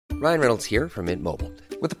Ryan Reynolds here from Mint Mobile.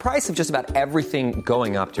 With the price of just about everything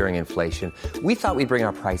going up during inflation, we thought we'd bring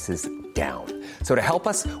our prices down. So to help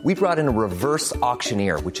us, we brought in a reverse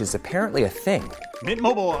auctioneer, which is apparently a thing. Mint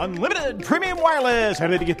Mobile Unlimited Premium Wireless. How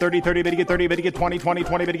to get 30, 30, bit to get 30, bit to get 20, 20,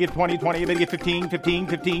 20, bit to get 20, 20, bit to get 15, 15,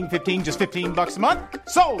 15, 15, just $15 a month?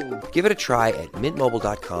 Sold! Give it a try at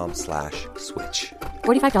mintmobile.com/switch.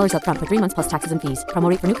 $45 up front for 3 months plus taxes and fees. Promo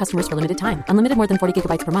rate for new customers for limited time. Unlimited more than 40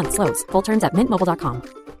 gigabytes per month. Slows full terms at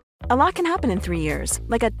mintmobile.com. A lot can happen in 3 years,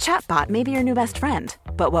 like a chatbot may be your new best friend.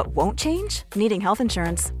 But what won't change? Needing health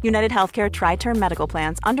insurance. United Healthcare Tri-Term Medical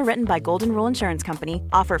Plans, underwritten by Golden Rule Insurance Company,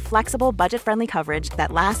 offer flexible, budget-friendly coverage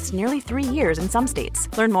that lasts nearly 3 years in some states.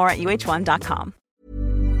 Learn more at uh1.com.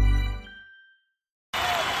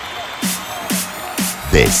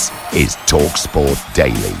 This is TalkSport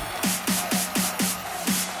Daily.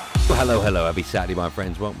 Well, hello. Happy Saturday, my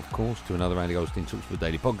friends. Welcome, of course, to another Andy Goldstein TalkSport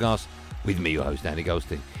Daily podcast with me, your host, Andy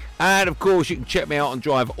Goldstein. And, of course, you can check me out on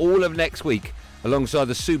Drive all of next week alongside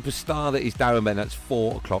the superstar that is Darren Bennett. That's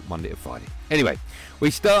 4 o'clock Monday to Friday. Anyway,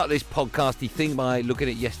 we start this podcasty thing by looking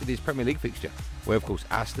at yesterday's Premier League fixture, where, of course,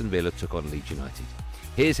 Aston Villa took on Leeds United.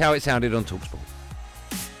 Here's how it sounded on TalkSport.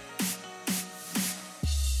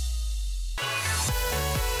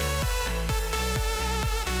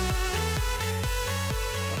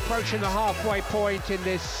 Approaching the halfway point in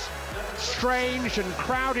this strange and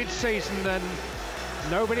crowded season, and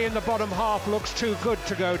nobody in the bottom half looks too good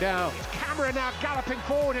to go down. Cameron now galloping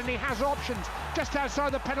forward, and he has options just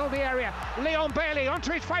outside the penalty area. Leon Bailey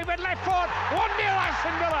onto his favourite left foot. 1-0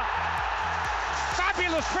 Aston Villa.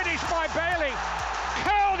 Fabulous finish by Bailey.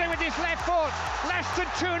 Curled it with his left foot. Less than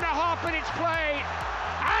 2.5 minutes play.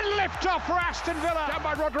 And lift off for Aston Villa. Down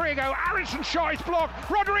by Rodrigo. Alisson shot his block.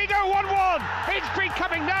 Rodrigo 1-1. It's been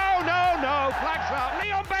coming. No. Flags up.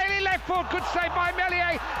 Leon Bailey left foot. Good save by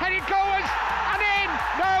Meslier. Headed goals. And in.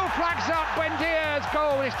 No, flags up. Buendia's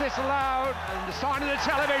goal is disallowed. And the sign of the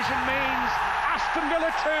television means Aston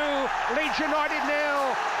Villa 2. Leeds United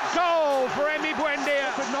 0. Goal for Emi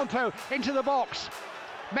Buendia. With Nonto into the box.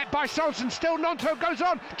 Met by Solson. Still Nonto goes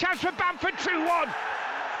on. Chance for Bamford. 2-1.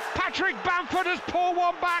 Patrick Bamford has pulled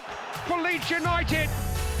one back for Leeds United.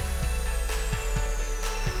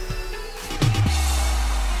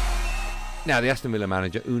 Now, the Aston Villa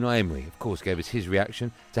manager, Unai Emery, of course, gave us his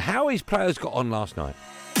reaction to how his players got on last night.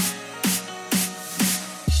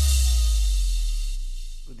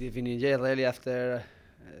 Good evening. Yeah, really after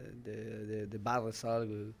the bad result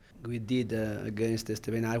we did against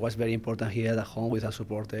Stevenage was very important here at home with our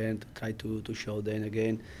supporter and to try to show them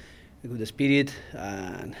again good spirit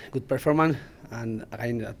and good performance, and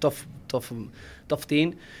again a tough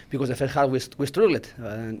team, because the first half we struggled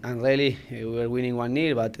and really we were winning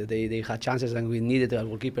 1-0, but they had chances and we needed a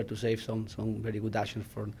goalkeeper to save some very good action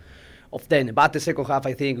of them. But the second half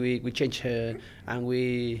I think we changed and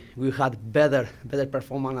we had better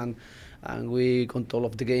performance and we control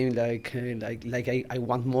of the game like I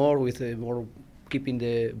want more, with more keeping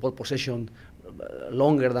the ball possession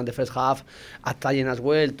longer than the first half, attacking as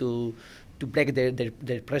well to break their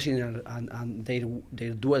pressing and their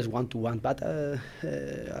duels 1-to-1. But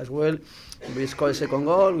as well, we scored the second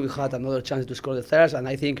goal. We had another chance to score the third, and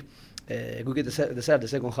I think we get the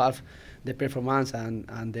second half, the performance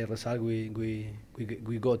and the result we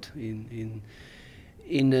got on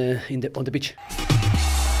the pitch.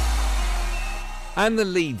 And the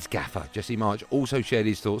Leeds gaffer, Jesse March, also shared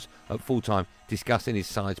his thoughts at full-time, discussing his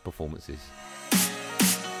side's performances.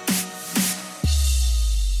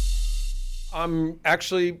 I'm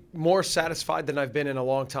actually more satisfied than I've been in a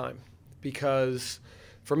long time, because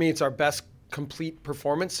for me it's our best complete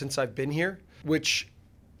performance since I've been here, which,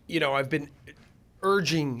 I've been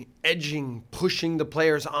edging, pushing the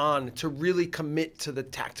players on to really commit to the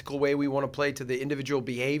tactical way we want to play, to the individual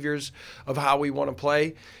behaviors of how we want to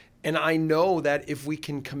play. And I know that if we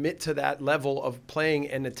can commit to that level of playing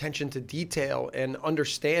and attention to detail and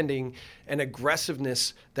understanding and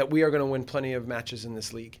aggressiveness, that we are going to win plenty of matches in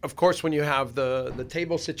this league. Of course, when you have the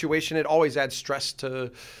table situation, it always adds stress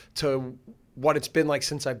to what it's been like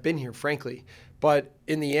since I've been here, frankly. But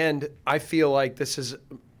in the end, I feel like this is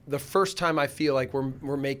the first time I feel like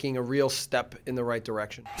we're making a real step in the right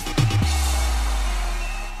direction.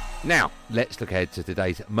 Now, let's look ahead to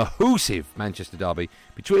today's massive Manchester derby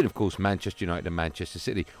between, of course, Manchester United and Manchester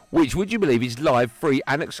City, which, would you believe, is live, free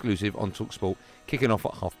and exclusive on TalkSport, kicking off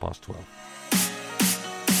at 12:30.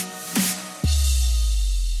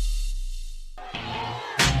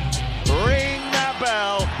 Ring that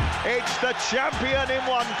bell. It's the champion in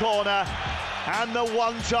one corner and the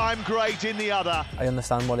one-time great in the other. I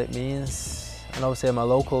understand what it means. and obviously I'm a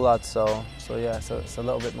local lad, so yeah, it's a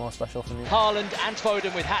little bit more special for me. Haaland and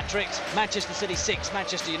Foden with hat-tricks, Manchester City 6,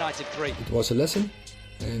 Manchester United 3. It was a lesson,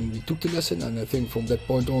 and we took the lesson, and I think from that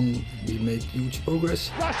point on we made huge progress.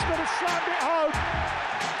 Rashford has slammed it home.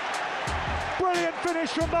 Brilliant finish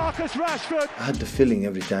from Marcus Rashford. I had the feeling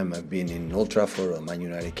every time I've been in Old Trafford or Man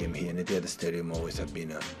United came here, and Etihad Stadium always have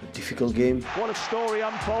been a difficult game. What a story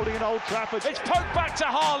unfolding in Old Trafford. It's poked back to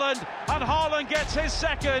Haaland, and Haaland gets his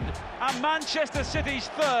second, and Manchester City's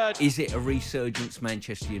third. Is it a resurgence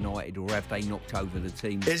Manchester United, or have they knocked over the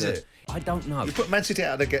teams? Is it? I don't know. You put Man City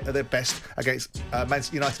at their best against Man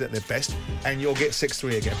United at their best, and you'll get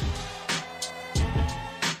 6-3 again.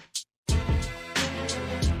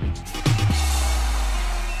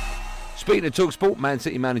 Speaking of TalkSport, Man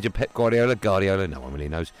City manager Pep Guardiola, no one really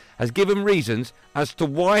knows, has given reasons as to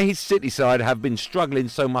why his City side have been struggling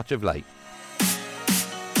so much of late.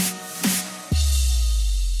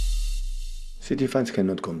 City fans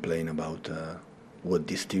cannot complain about what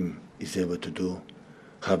this team is able to do,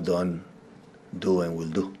 have done, do and will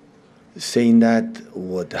do. Saying that,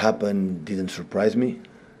 what happened didn't surprise me.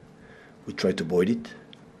 We tried to avoid it.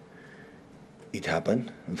 It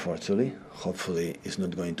happened, unfortunately. Hopefully it's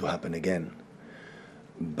not going to happen again.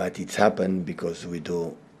 But it's happened because we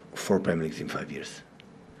do 4 Premier Leagues in 5 years.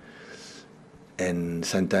 And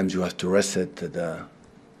sometimes you have to reset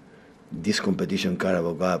this competition,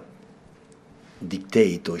 Carabao Cup,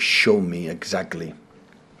 dictate or show me exactly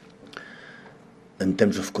in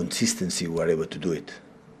terms of consistency we were able to do it.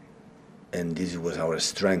 And this was our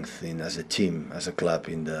strength as a team, as a club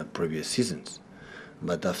in the previous seasons.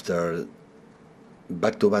 But after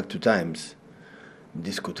back-to-back 2 times,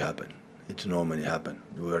 this could happen. It normally happens.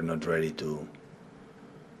 We were not ready to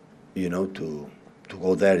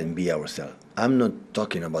go there and be ourselves. I'm not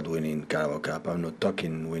talking about winning Carabao Cup. I'm not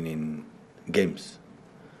talking winning games.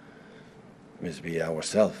 Let's be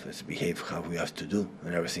ourselves. Let's behave how we have to do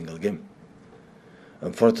in every single game.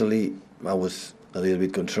 Unfortunately, I was a little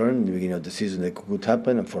bit concerned in the beginning of the season that it could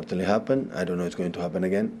happen. Unfortunately, happened. I don't know if it's going to happen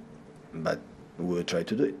again, but we will try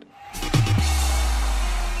to do it.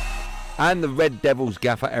 And the Red Devils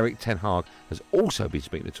gaffer Erik ten Hag has also been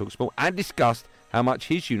speaking to TalkSport and discussed how much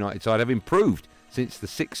his United side have improved since the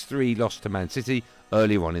 6-3 loss to Man City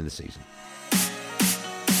earlier on in the season.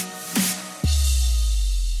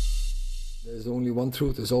 There's only one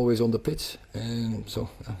truth, it's always on the pitch, and so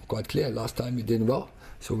quite clear, last time we did well,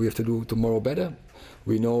 so we have to do tomorrow better.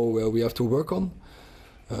 We know where we have to work on,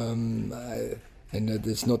 and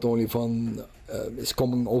it's not only fun, it's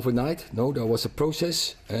coming overnight. No, there was a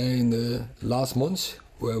process in the last months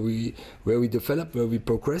where we developed, where we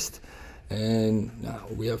progressed, and now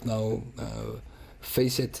we have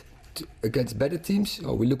face it against better teams.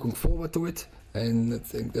 We're looking forward to it, and I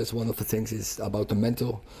think that's one of the things is about the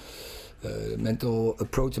mental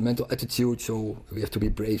approach, the mental attitude. So we have to be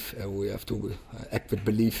brave, and we have to act with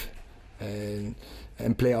belief, and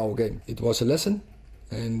play our game. It was a lesson,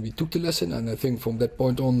 and we took the lesson, and I think from that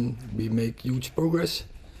point on we make huge progress.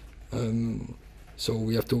 So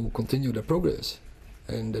we have to continue the progress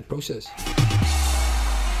and the process.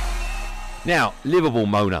 Now, Liverpool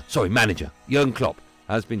manager Jurgen Klopp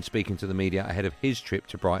has been speaking to the media ahead of his trip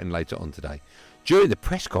to Brighton later on today. During the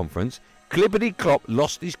press conference, Clippity Klopp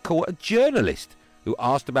lost his cool at a journalist who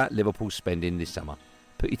asked about Liverpool's spending this summer.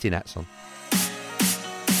 Put your tin hats on.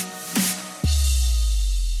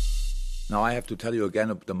 Now I have to tell you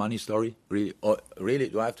again the money story. Really, really,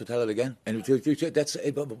 do I have to tell it again? And that's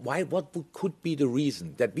why. What could be the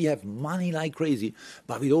reason that we have money like crazy,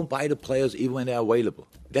 but we don't buy the players even when they're available?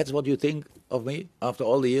 That's what you think of me after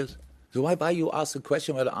all the years. So why you ask a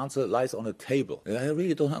question where the answer lies on the table? I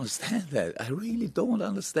really don't understand that.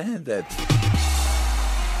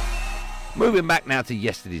 Moving back now to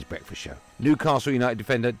yesterday's breakfast show. Newcastle United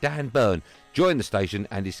defender Dan Burn joined the station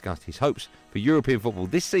and discussed his hopes for European football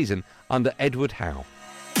this season under Edward Howe.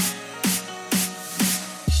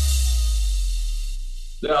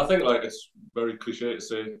 Yeah, I think it's very cliche to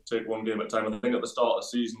say take one game at a time. I think at the start of the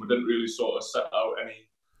season we didn't really sort of set out any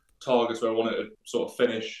targets where we wanted to sort of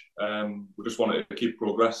finish. We just wanted to keep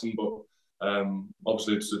progressing, but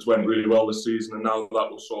obviously it's went really well this season, and now that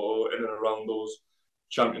we're sort of in and around those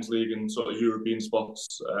Champions League and sort of European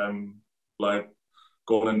spots,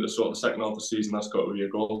 going into sort of the second half of the season, that's got to be a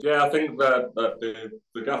goal. Yeah, I think that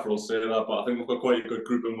the gaffer will say that, but I think we've got quite a good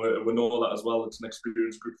group, and we know that as well. It's an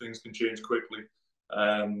experienced group, things can change quickly.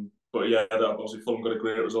 But yeah, obviously Fulham got a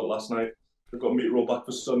great result last night. They've got a meat roll back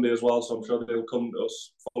for Sunday as well, so I'm sure they'll come to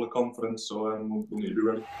us full of confidence, so we'll need to be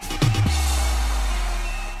ready.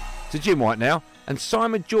 To Jim White now, and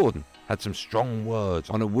Simon Jordan had some strong words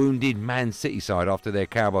on a wounded Man City side after their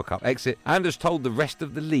Carabao Cup exit and has told the rest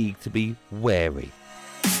of the league to be wary.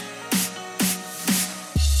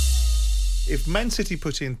 If Man City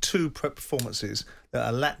put in 2 performances that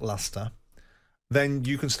are lacklustre, then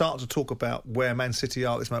you can start to talk about where Man City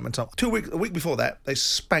are at this moment in time. A week before that, they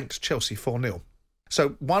spanked Chelsea 4-0.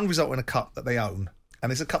 So one result in a cup that they own,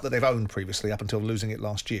 and it's a cup that they've owned previously up until losing it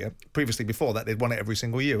last year. Previously, before that, they'd won it every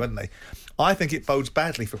single year, hadn't they? I think it bodes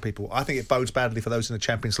badly for people. I think it bodes badly for those in the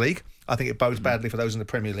Champions League. I think it bodes badly for those in the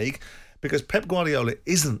Premier League, because Pep Guardiola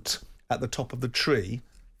isn't at the top of the tree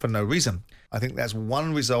for no reason. I think that's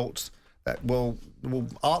one result that will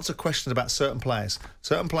answer questions about certain players.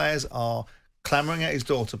 Certain players are clamouring at his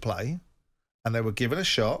door to play, and they were given a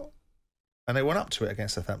shot, and they went up to it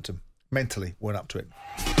against Southampton. Mentally went up to it.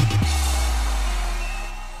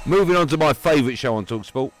 Moving on to my favourite show on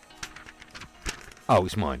TalkSport. Oh,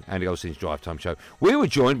 it's mine, Andy Goldstein's Drive Time Show. We were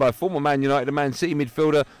joined by former Man United and Man City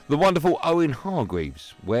midfielder, the wonderful Owen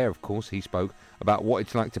Hargreaves, where, of course, he spoke about what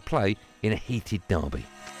it's like to play in a heated derby.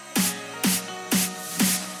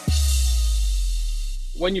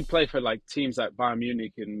 When you play for like teams like Bayern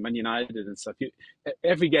Munich and Man United and stuff,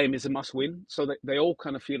 every game is a must-win. So they all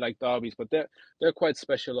kind of feel like derbies, but they're quite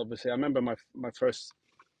special. Obviously, I remember my first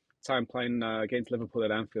time playing against Liverpool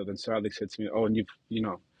at Anfield, and Sir Alex said to me, "Oh, and you've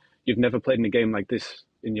never played in a game like this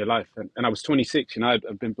in your life." And I was 26.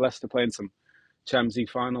 I've been blessed to play in some Champions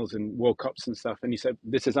League finals and World Cups and stuff. And he said,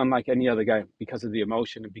 "This is unlike any other game because of the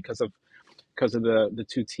emotion and because of the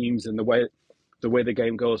two teams and the way the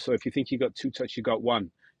game goes. So if you think you got 2 touch, you got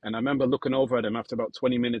 1." And I remember looking over at him after about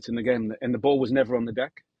 20 minutes in the game, and the ball was never on the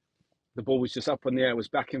deck. The ball was just up in the air, it was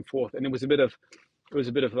back and forth, and it was a bit of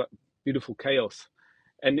beautiful chaos.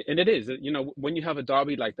 And it is, when you have a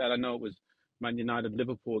derby like that, I know it was Man United,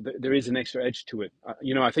 Liverpool, there is an extra edge to it.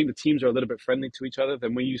 I think the teams are a little bit friendly to each other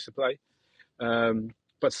than we used to play.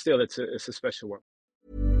 But still, it's a special one.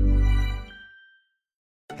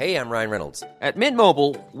 Hey, I'm Ryan Reynolds. At Mint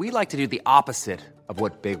Mobile, we like to do the opposite of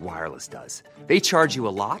what Big Wireless does. They charge you a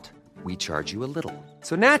lot, we charge you a little.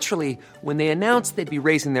 So naturally, when they announced they'd be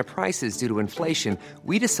raising their prices due to inflation,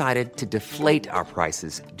 we decided to deflate our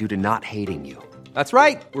prices due to not hating you. That's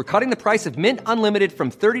right. We're cutting the price of Mint Unlimited from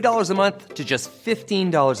 $30 a month to just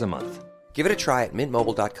 $15 a month. Give it a try at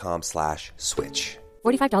mintmobile.com/switch.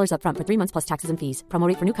 $45 up front for 3 months plus taxes and fees. Promo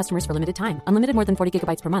rate for new customers for limited time. Unlimited more than 40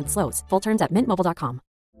 gigabytes per month. Slows full terms at mintmobile.com.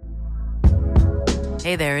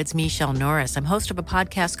 Hey there, it's Michelle Norris. I'm host of a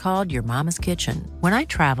podcast called Your Mama's Kitchen. When I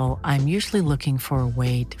travel, I'm usually looking for a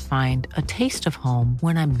way to find a taste of home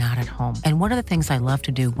when I'm not at home. And one of the things I love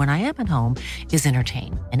to do when I am at home is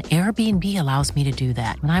entertain. And Airbnb allows me to do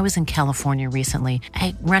that. When I was in California recently,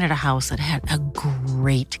 I rented a house that had a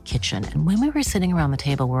great kitchen. And when we were sitting around the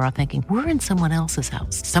table, we were all thinking, we're in someone else's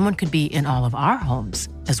house. Someone could be in all of our homes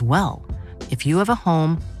as well. If you have a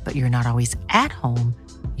home, but you're not always at home,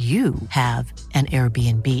 you have an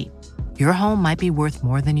Airbnb. Your home might be worth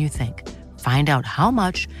more than you think. Find out how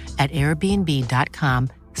much at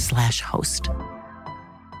airbnb.com/host.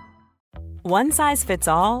 One size fits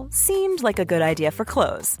all seemed like a good idea for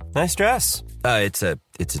clothes. Nice dress. It's a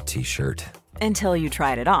t-shirt. Until you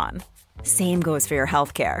tried it on. Same goes for your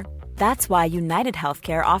healthcare. That's why United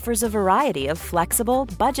Healthcare offers a variety of flexible,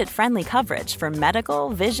 budget-friendly coverage for medical,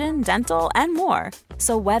 vision, dental, and more.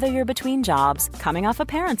 So whether you're between jobs, coming off a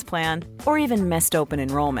parent's plan, or even missed open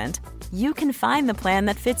enrollment, you can find the plan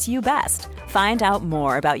that fits you best. Find out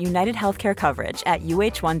more about United Healthcare coverage at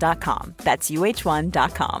uh1.com. That's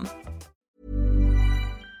uh1.com.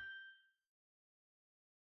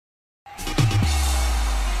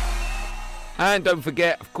 And don't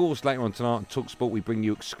forget, of course, later on tonight on TalkSport, we bring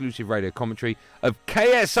you exclusive radio commentary of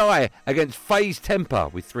KSI against FaZe Temper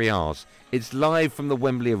with 3 Rs. It's live from the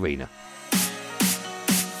Wembley Arena.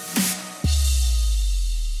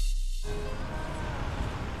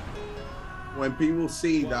 When people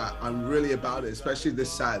see that I'm really about it, especially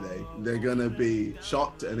this Saturday, they're going to be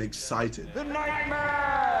shocked and excited. The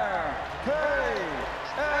Nightmare!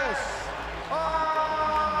 KSI!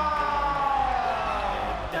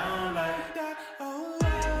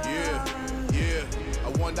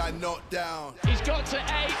 That knockdown. He's got to 8 and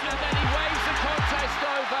then he waves the contest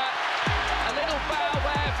over. A little bow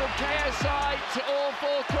there from KSI to all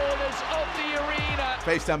 4 corners of the arena.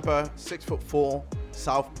 FaZe Temper, 6'4",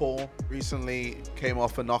 southpaw, recently came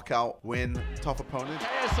off a knockout win. Tough opponent.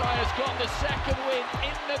 KSI has got the 2nd win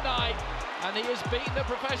in the night, and he has beaten the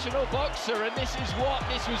professional boxer, and this is what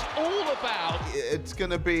this was all about. It's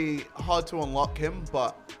going to be hard to unlock him,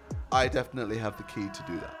 but I definitely have the key to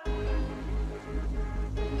do that.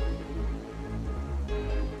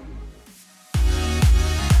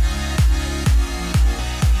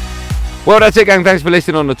 Well, that's it, gang. Thanks for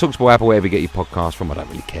listening on the TalkSport app or wherever you get your podcasts from. I don't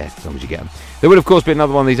really care as long as you get them. There will, of course, be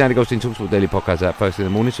another one of these Andy Goldstein TalkSport Daily podcasts out first thing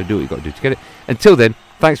in the morning, so do what you've got to do to get it. Until then,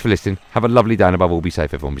 thanks for listening. Have a lovely day, and above all, be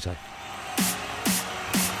safe. Everyone be safe.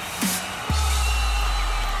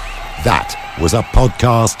 That was a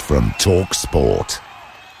podcast from TalkSport.